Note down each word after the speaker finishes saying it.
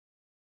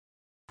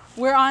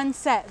we're on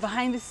set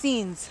behind the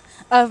scenes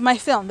of my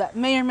film that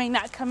may or may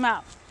not come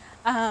out.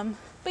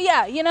 But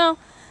yeah, you know,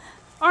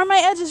 are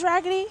my edges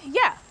raggedy?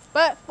 Yeah,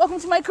 but welcome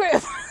to my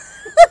crib.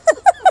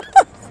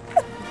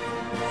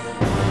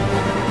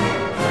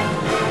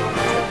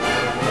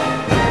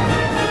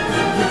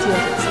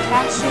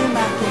 Cashew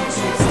mac and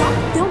cheese.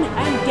 Stop filming,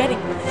 I'm getting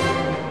this.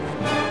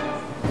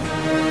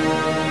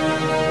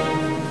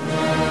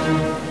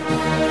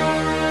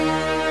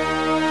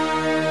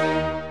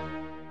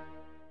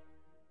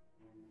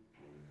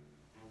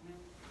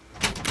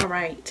 All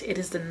right, it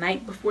is the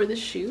night before the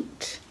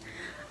shoot.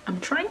 I'm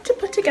trying to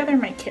put together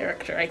my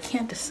character. I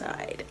can't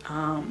decide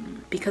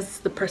because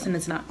the person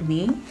is not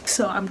me.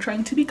 So I'm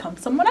trying to become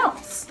someone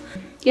else.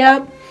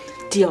 Yep,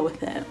 deal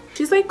with it.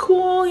 She's like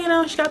cool, you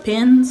know, she got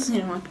pins,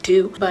 you know, like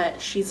too,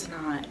 but she's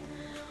not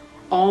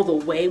all the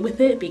way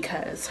with it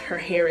because her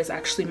hair is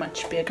actually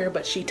much bigger,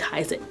 but she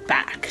ties it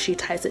back. She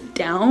ties it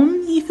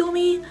down, you feel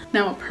me?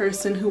 Now a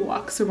person who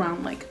walks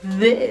around like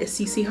this,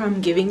 you see how I'm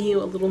giving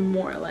you a little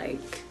more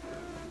like,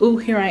 ooh,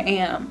 here I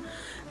am.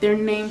 Their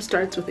name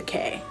starts with a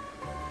K.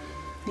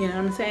 You know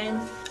what I'm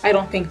saying? I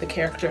don't think the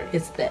character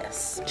is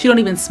this. She don't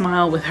even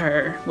smile with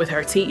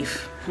her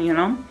teeth, you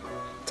know?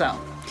 So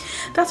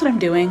that's what I'm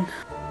doing.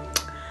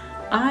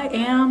 I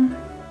am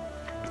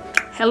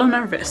hella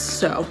nervous,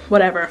 so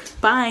whatever.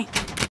 Bye.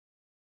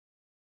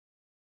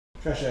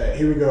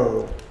 Here we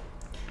go.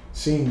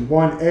 Scene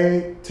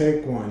 1A,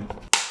 take 1.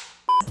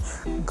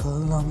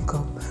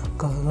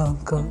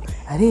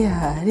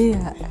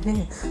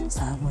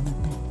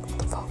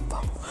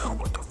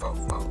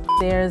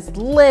 There's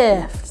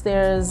Lyft,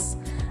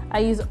 I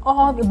use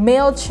all the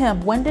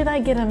MailChimp. When did I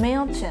get a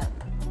MailChimp?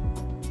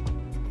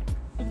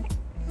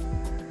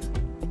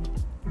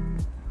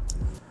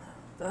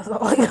 That's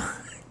all I got.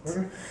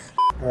 Okay.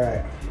 All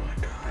right.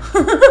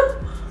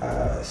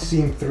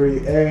 Scene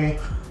 3A,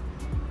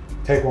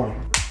 take 1.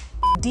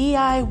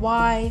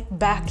 DIY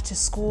back to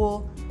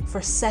school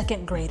for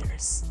 2nd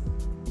graders.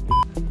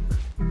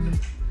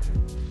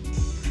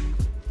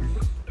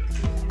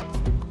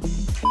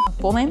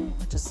 Full name,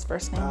 just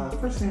first name?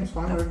 First name's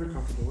fine, whatever you're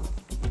comfortable with.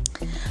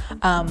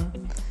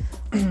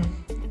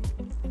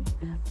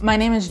 My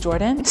name is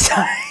Jordan.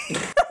 Sorry.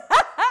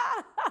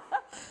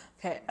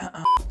 Okay.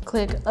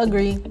 Click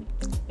agree,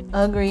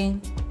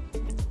 agree,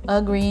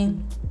 agree.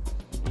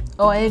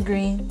 Oh, I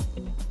agree.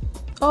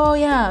 Oh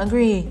yeah,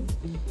 agree.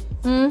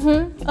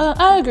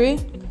 I agree.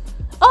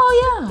 Oh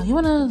yeah, you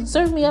wanna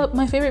serve me up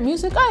my favorite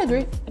music? I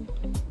agree.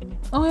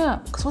 Oh yeah,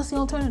 cause what's the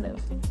alternative?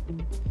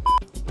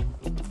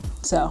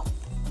 So.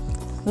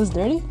 This is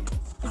dirty?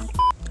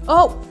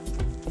 Oh!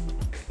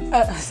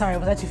 Sorry,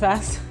 was that too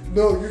fast?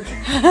 No, you're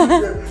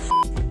good.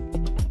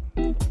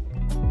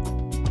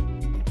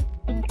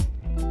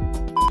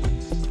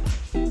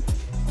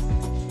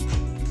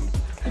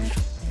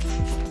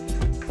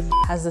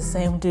 Has the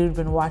same dude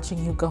been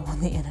watching you go on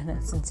the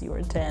internet since you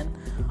were 10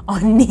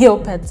 on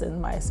Neopets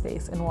and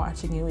MySpace and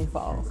watching you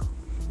evolve?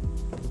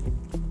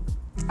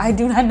 I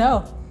do not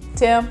know.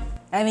 Tim,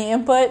 any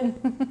input?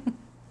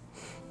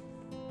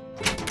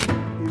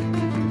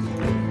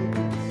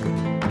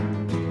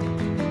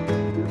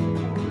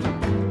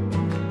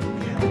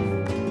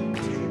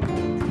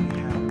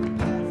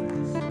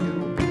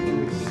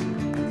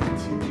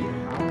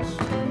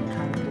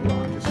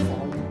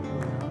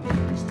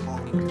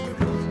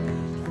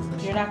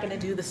 You're not gonna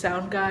do the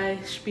sound guy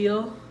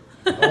spiel?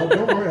 Oh,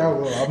 don't worry, I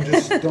will. I'm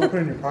just, don't put it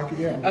in your pocket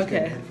yet. I'm just okay.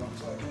 getting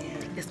headphones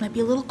like, this might be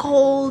a little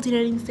cold, you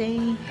know what I'm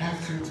saying? I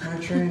have to, it's my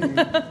training.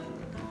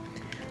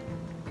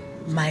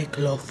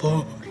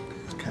 Microphone.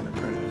 It's kind of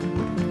pretty.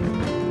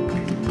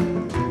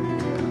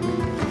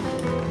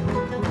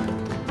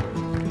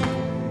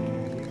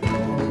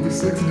 Oh,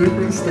 6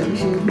 different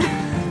stations.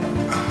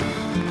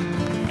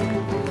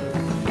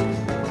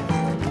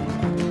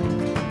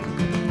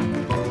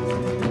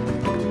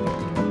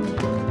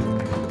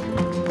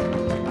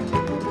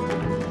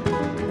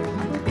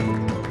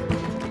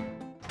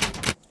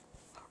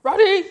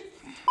 Roddy!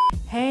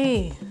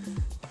 Hey,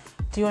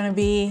 do you want to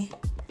be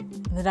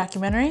in the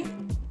documentary?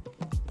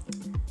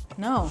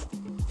 No.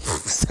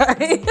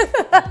 Sorry.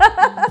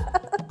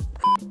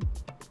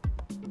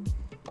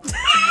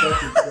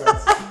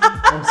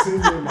 I'm seeing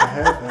it in my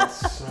head,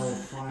 that's so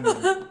funny.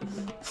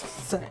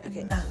 Sorry,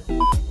 okay.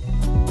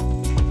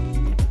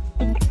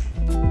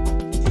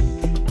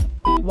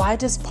 Why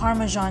does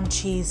Parmesan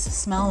cheese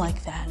smell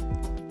like that?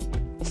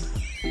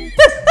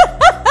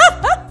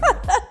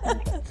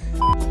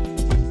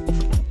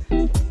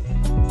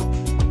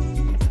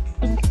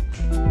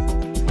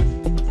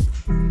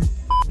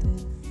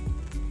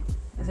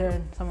 Is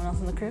there someone else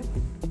in the crew?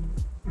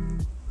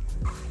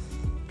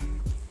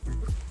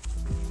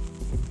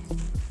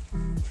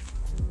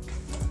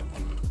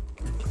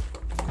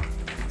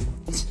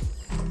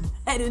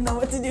 I didn't know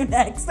what to do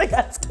next. I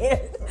got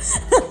scared.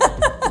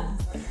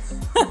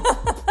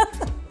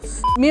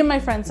 Me and my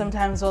friends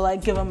sometimes will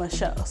like give them a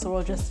show, so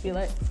we'll just be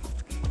like,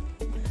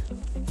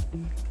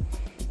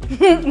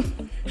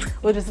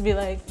 we'll just be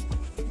like,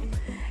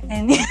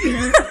 and I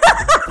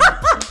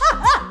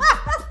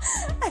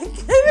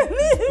couldn't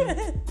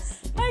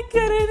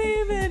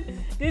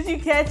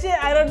catch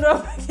it? I don't know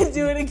if I can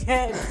do it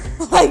again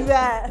like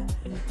that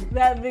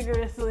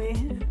vigorously.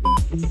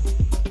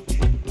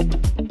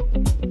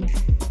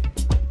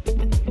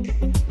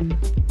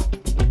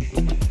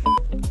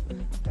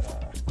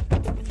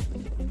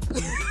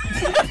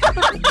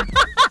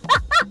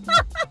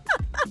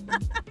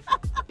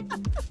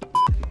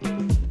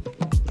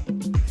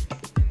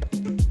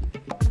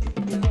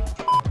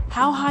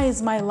 How high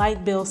is my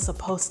light bill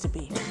supposed to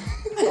be?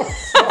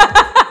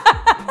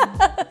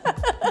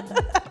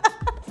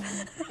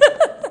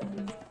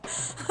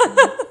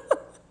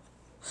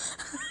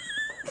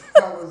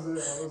 I wasn't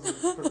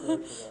prepared for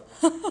that.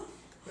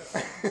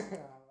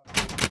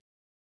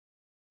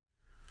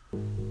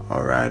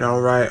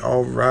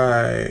 All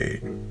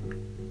right.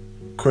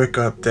 Quick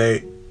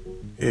update.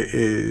 It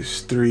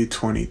is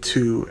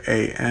 3:22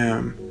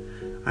 a.m.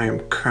 I am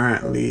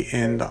currently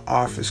in the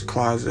office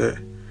closet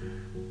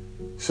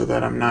so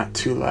that I'm not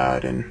too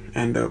loud and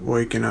end up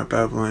waking up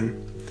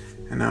Evelyn.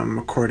 And I'm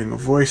recording a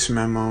voice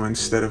memo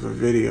instead of a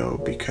video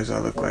because I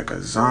look like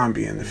a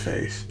zombie in the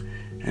face.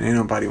 And ain't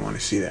nobody want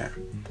to see that.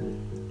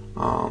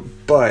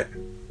 But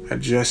I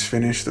just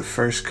finished the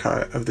first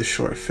cut of the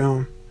short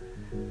film.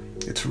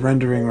 It's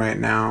rendering right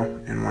now,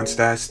 and once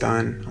that's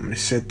done, I'm going to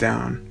sit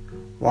down,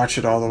 watch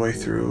it all the way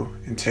through,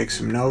 and take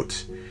some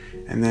notes.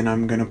 And then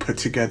I'm going to put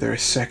together a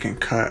second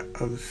cut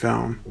of the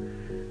film.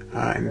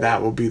 And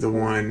that will be the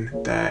one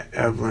that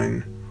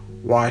Evelyn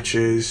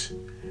watches.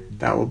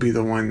 That will be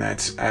the one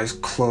that's as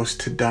close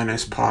to done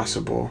as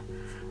possible.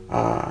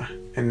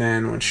 And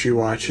then when she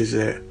watches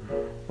it,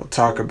 we'll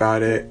talk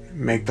about it,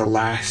 make the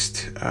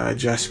last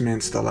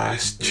adjustments, the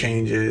last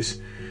changes,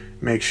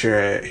 make sure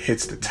it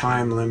hits the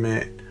time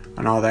limit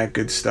and all that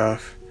good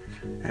stuff,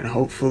 and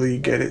hopefully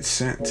get it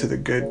sent to the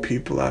good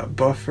people at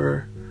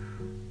Buffer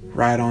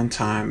right on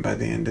time by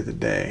the end of the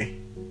day.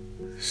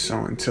 So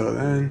until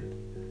then,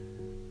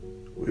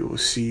 we will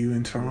see you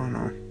in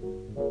Toronto.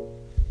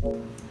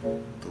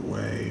 The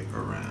way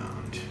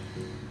around.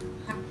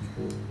 And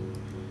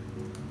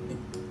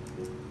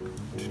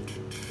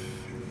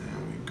there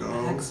we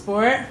go.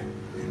 Export.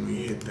 And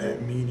we hit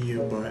that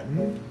media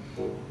button.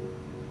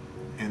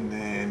 And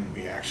then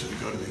we actually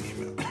go to the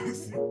email.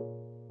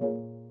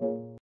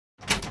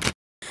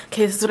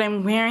 Okay, this is what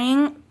I'm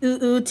wearing.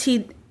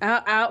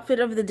 Outfit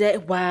of the day.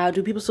 Wow,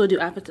 do people still do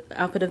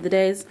outfit of the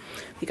days?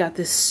 We got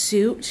this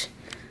suit,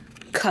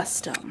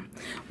 custom.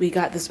 We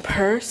got this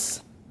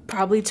purse,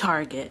 probably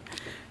Target.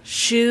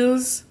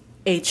 Shoes,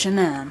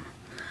 H&M.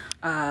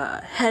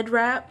 Head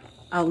wrap,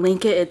 I'll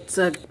link it. It's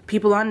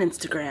people on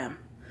Instagram.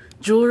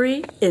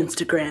 Jewelry,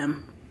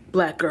 Instagram.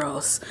 Black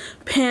girls.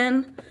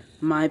 Pen,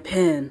 my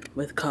pen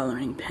with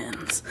coloring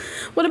pens.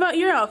 What about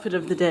your outfit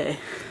of the day?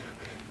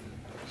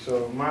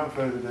 So my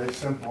outfit of the day is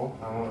simple.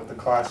 I went with the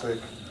classic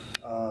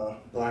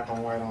black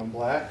on white on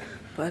black.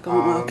 Black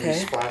on okay.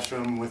 Splash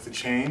them with the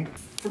chain.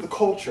 For the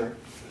culture,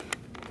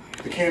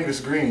 the canvas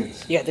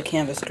greens. Yeah, the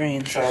canvas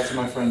green. Shout out to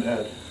my friend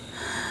Ed.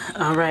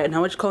 All right,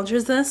 now which culture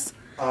is this?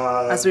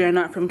 As we are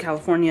not from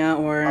California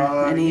or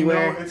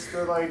anywhere. You know, it's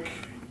the like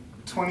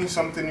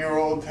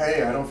 20-something-year-old,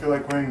 hey, I don't feel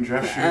like wearing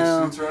dress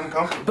shoes. Suits are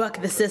uncomfortable. Buck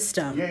the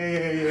system.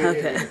 Yeah.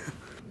 Okay. Yeah.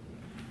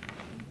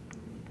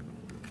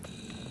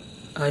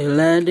 Are you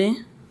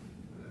ready?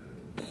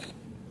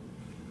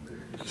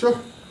 Sure.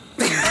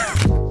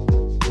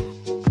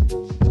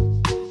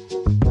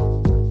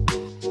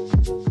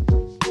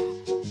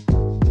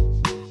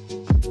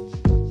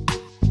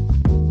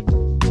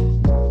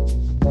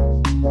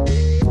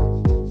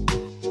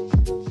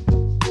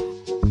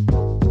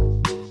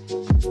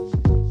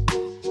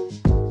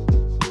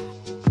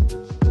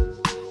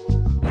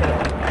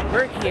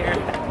 We're here,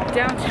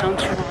 downtown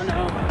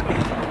Toronto,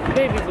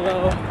 baby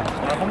glow,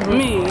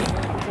 me.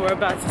 We're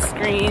about to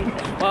screen,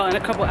 well, in a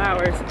couple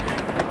hours,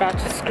 we're about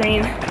to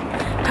screen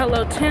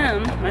Hello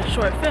Tim, my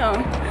short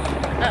film,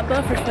 at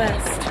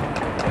Bufferfest.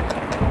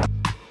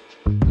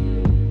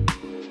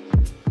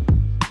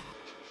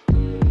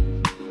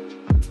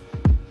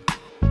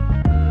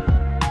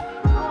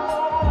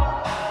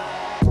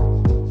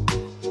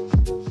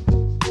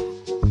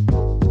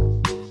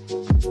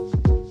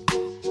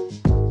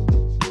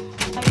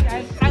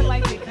 I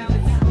like it because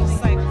it's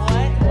just like,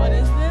 what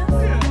is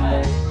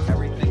this?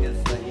 Everything is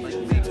like makes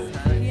sense.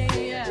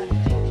 Yeah.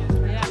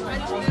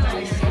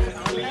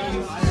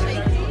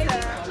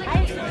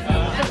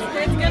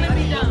 It's gonna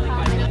be done.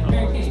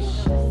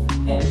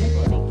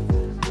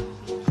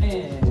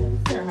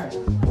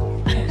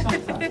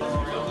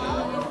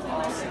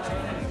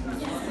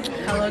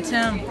 Hello,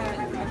 Tim.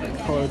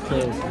 Hello,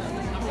 Tim.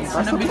 It's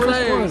gonna be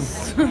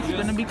close. It's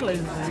gonna be close.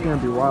 It's gonna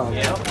be wild.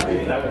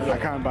 I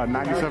count about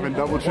 97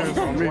 double chins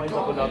on me.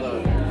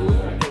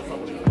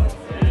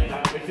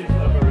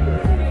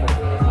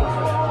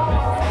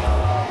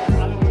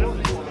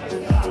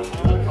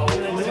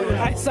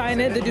 I sign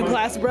it, the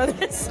Duplass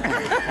brothers.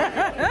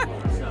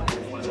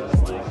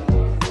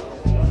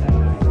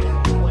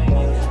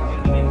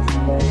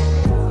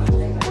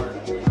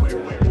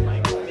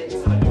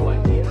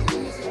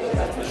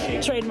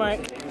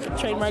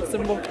 Trademark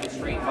symbol.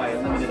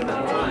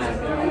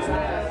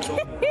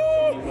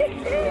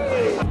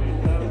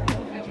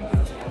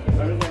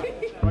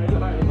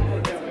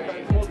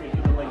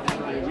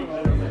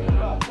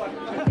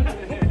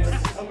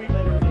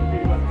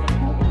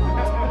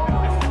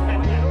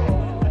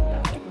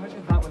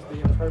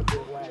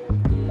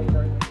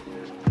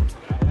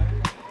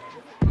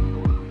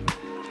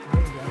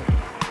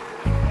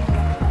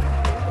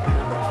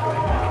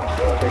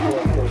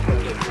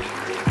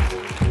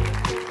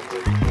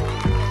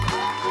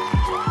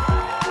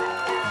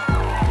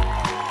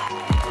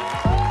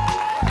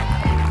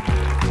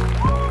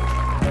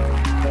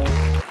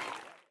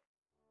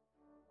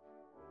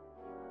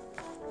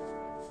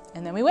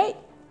 And then we wait.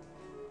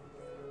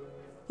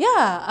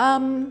 Yeah,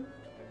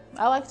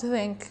 I like to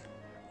think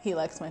he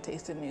likes my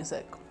taste in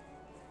music.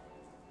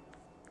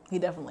 He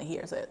definitely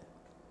hears it,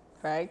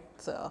 right?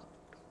 So.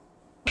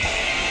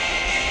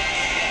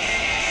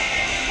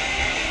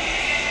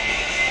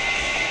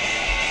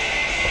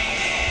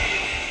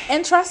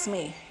 And trust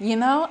me, you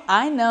know,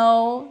 I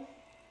know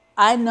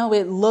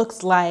it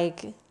looks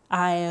like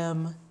I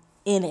am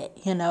in it,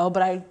 you know,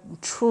 but I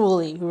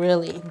truly,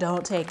 really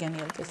don't take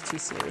any of this too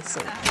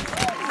seriously.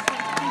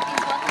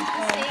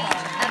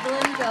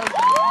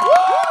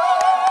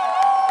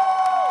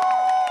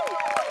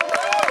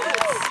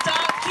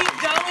 Stop, keep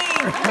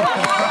going.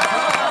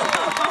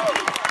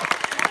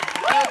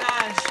 Oh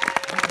gosh.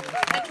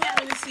 I can't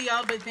really see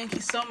y'all, but thank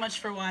you so much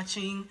for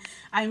watching.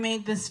 I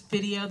made this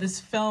video, this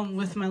film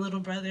with my little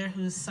brother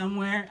who's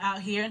somewhere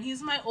out here, and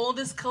he's my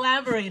oldest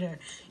collaborator.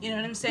 You know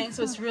what I'm saying?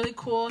 So it's really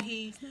cool.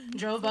 He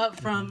drove up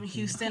from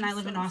Houston. I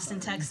live in Austin,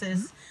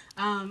 Texas,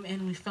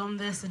 and we filmed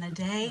this in a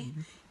day.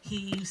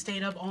 He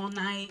stayed up all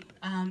night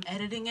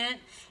editing it.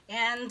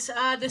 And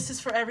this is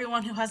for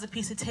everyone who has a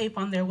piece of tape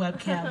on their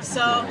webcam.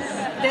 So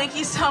thank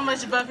you so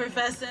much, Buffer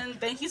Fest, and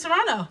thank you,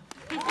 Toronto.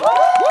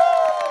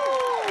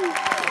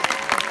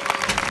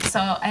 So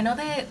I know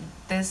that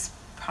this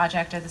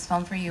project or this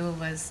film for you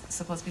was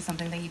supposed to be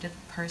something that you did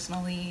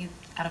personally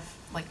out of,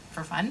 like,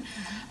 for fun.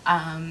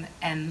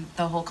 And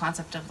the whole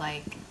concept of,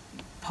 like,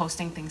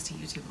 posting things to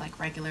YouTube, like,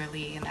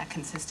 regularly, and that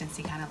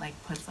consistency kind of, like,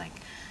 puts, like,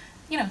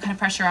 you know, kind of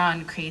pressure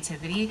on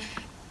creativity.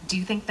 Do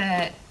you think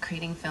that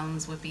creating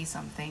films would be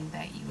something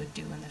that you would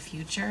do in the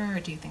future, or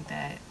do you think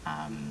that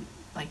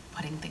like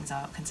putting things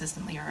out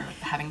consistently or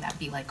having that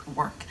be like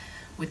work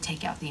would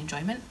take out the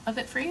enjoyment of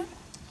it for you?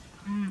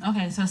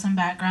 Okay, so some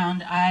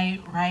background. I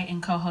write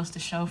and co-host a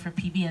show for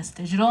PBS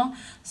Digital,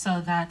 so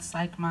that's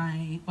like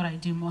what I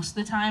do most of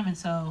the time, and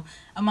so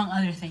among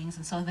other things.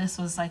 And so this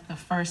was like the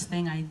first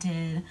thing I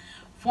did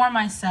for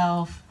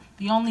myself.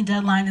 The only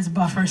deadline is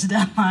Buffer's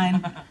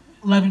deadline.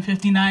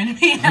 11:59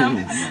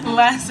 p.m.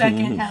 last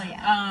second. Hell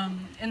yeah.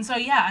 And so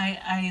yeah,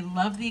 I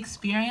love the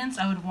experience.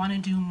 I would want to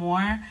do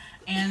more,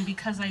 and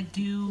because I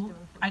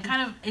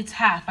kind of, it's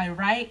half. I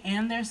write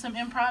and there's some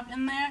improv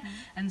in there,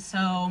 and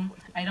so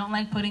I don't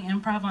like putting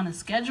improv on a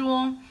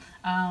schedule.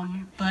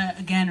 But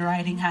again,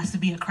 writing has to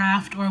be a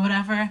craft or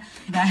whatever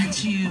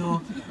that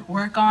you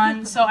work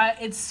on. So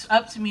it's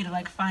up to me to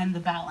like find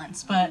the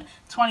balance. But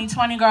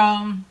 2020,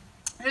 girl,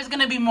 there's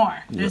gonna be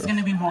more. There's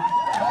gonna be more.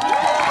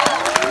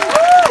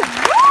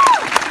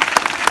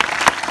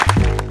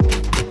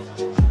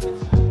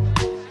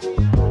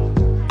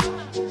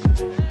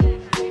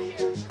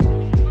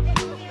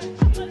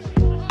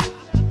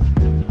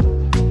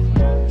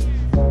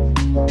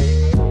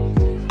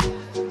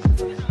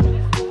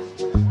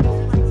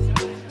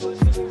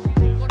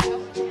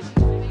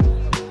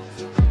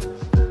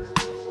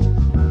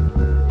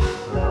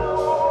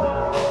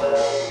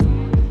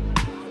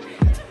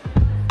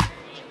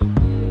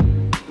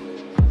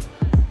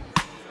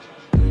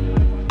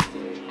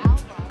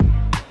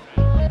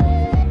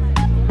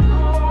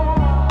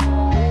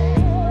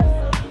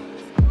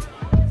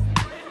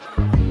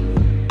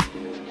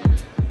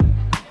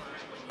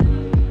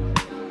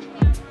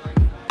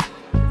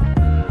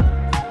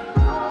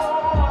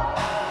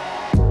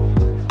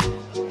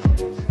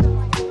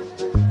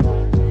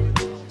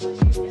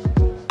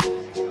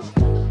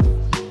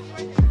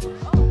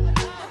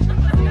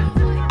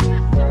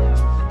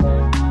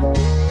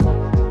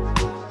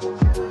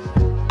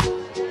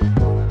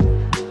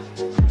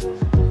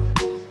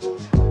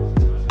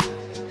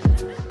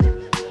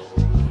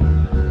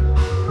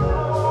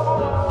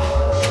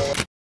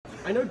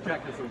 I know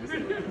Jack has always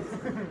said this.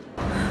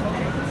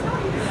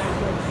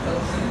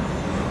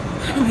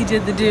 We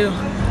did the do.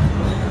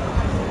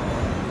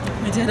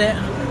 We did it.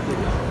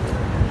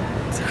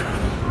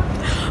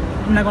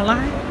 I'm not gonna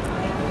lie.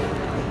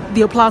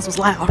 The applause was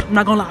loud. I'm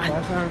not gonna lie.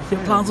 The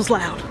applause was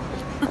loud.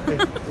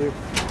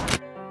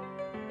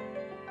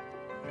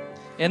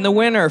 And the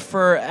winner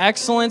for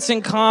excellence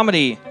in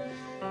comedy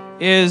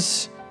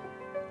is...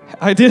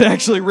 I did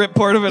actually rip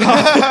part of it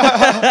off.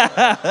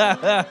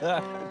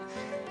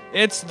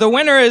 The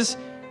winner is...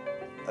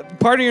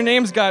 Part of your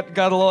name's got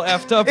a little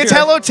effed up It's here.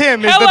 Hello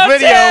Tim is Hello the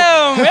video.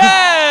 Tim!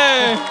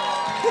 Yay!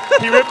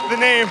 He ripped the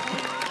name.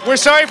 We're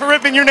sorry for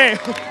ripping your name.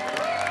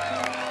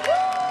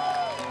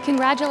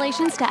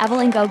 Congratulations to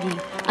Evelyn Gogi.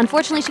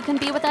 Unfortunately, she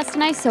couldn't be with us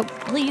tonight, so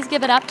please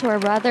give it up to her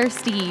brother,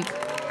 Steve.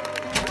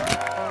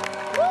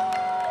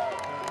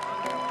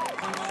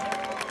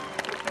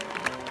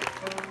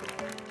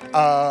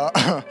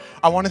 I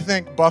want to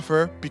thank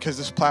Buffer because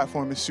this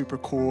platform is super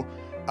cool.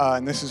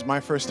 And this is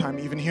my first time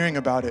even hearing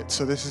about it,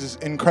 so this is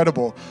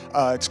incredible.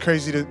 It's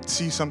crazy to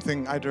see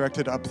something I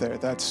directed up there.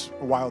 That's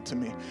wild to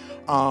me.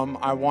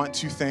 I want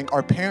to thank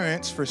our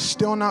parents for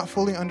still not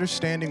fully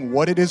understanding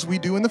what it is we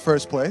do in the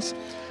first place.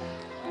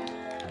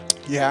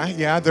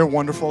 Yeah, they're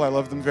wonderful. I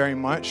love them very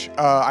much.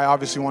 I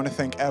obviously want to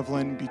thank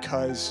Evelyn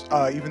because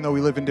even though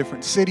we live in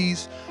different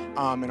cities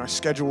and our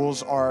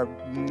schedules are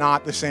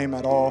not the same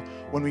at all,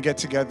 when we get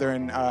together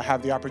and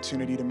have the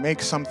opportunity to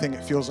make something,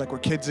 it feels like we're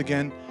kids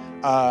again.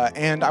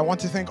 And I want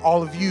to thank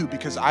all of you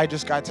because I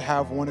just got to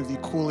have one of the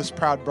coolest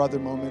proud brother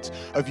moments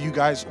of you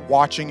guys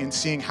watching and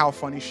seeing how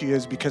funny she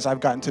is because I've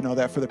gotten to know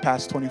that for the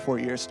past 24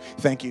 years.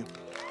 Thank you.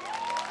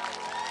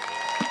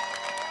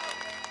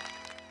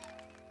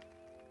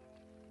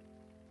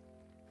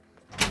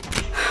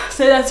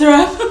 So that's a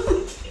wrap.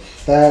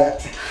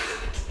 That,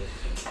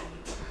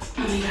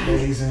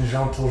 ladies and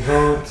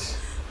gentlemen,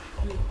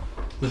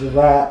 is a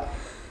wrap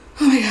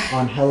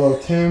on Hello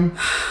Tim.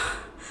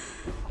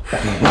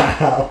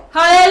 Wow.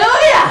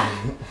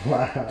 Hallelujah!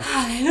 Wow.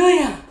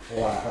 Hallelujah!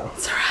 Wow.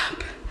 It's a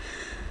wrap.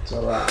 It's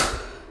a wrap.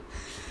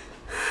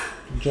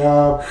 Good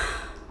job.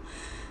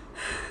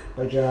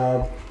 Good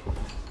job.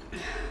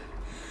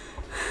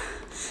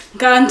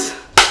 Gant.